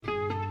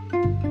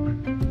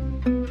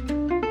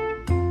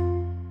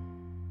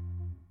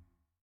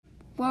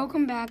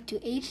Welcome back to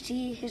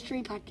HT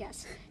History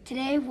Podcast.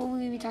 Today we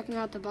will be talking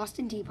about the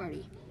Boston Tea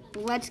Party.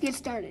 Let's get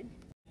started.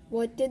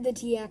 What did the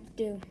Tea Act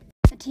do?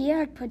 The Tea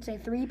Act puts a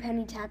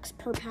 3-penny tax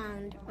per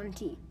pound on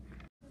tea.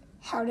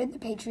 How did the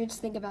Patriots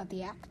think about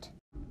the act?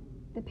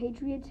 The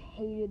Patriots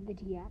hated the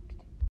Tea Act.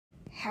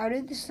 How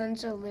did the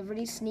Sons of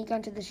Liberty sneak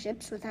onto the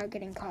ships without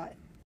getting caught?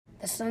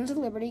 The Sons of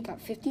Liberty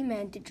got 50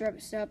 men to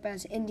dress up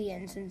as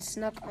Indians and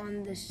snuck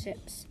on the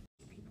ships.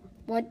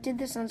 What did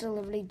the Sons of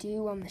Liberty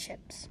do on the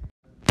ships?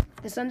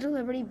 The Sons of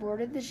Liberty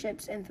boarded the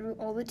ships and threw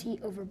all the tea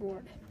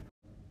overboard.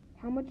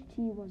 How much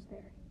tea was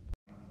there?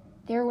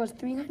 There was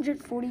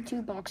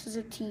 342 boxes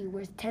of tea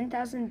worth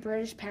 10,000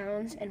 British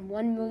pounds and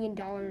 $1 million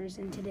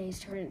in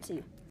today's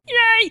currency.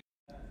 Yay!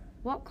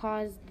 What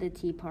caused the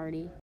Tea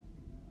Party?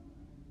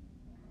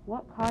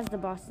 What caused the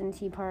Boston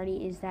Tea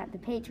Party is that the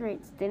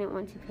Patriots didn't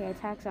want to pay a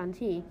tax on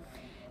tea,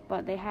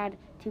 but they had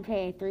to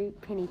pay a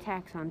 3-penny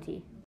tax on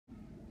tea.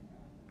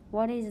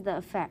 What is the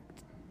effect?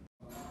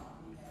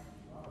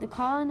 The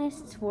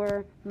colonists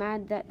were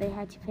mad that they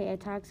had to pay a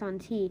tax on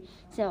tea,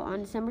 so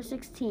on December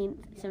 16th,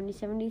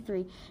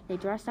 1773, they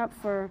dressed up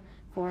for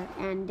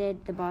and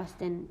did the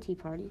Boston Tea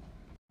Party.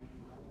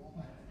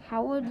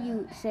 How would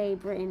you say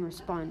Britain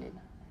responded?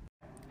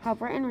 How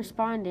Britain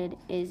responded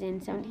is in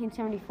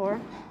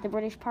 1774, the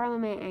British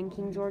Parliament and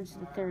King George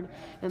III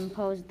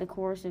imposed the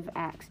Coercive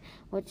Acts,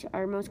 which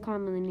are most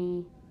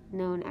commonly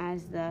known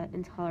as the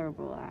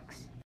Intolerable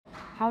Acts.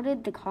 How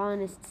did the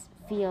colonists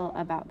feel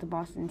about the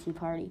Boston Tea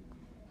Party?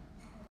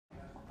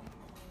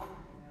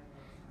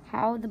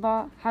 How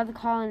the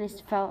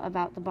colonists felt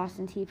about the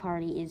Boston Tea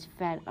Party is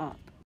fed up.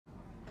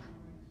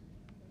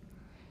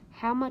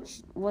 How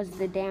much was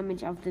the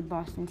damage of the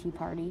Boston Tea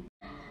Party?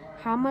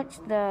 How much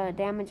the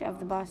damage of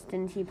the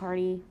Boston Tea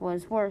Party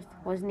was worth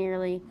was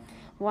nearly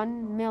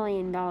 $1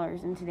 million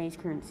in today's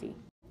currency.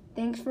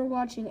 Thanks for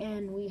watching,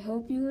 and we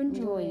hope you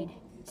enjoyed.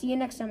 See you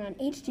next time on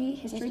HT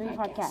History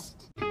Podcast.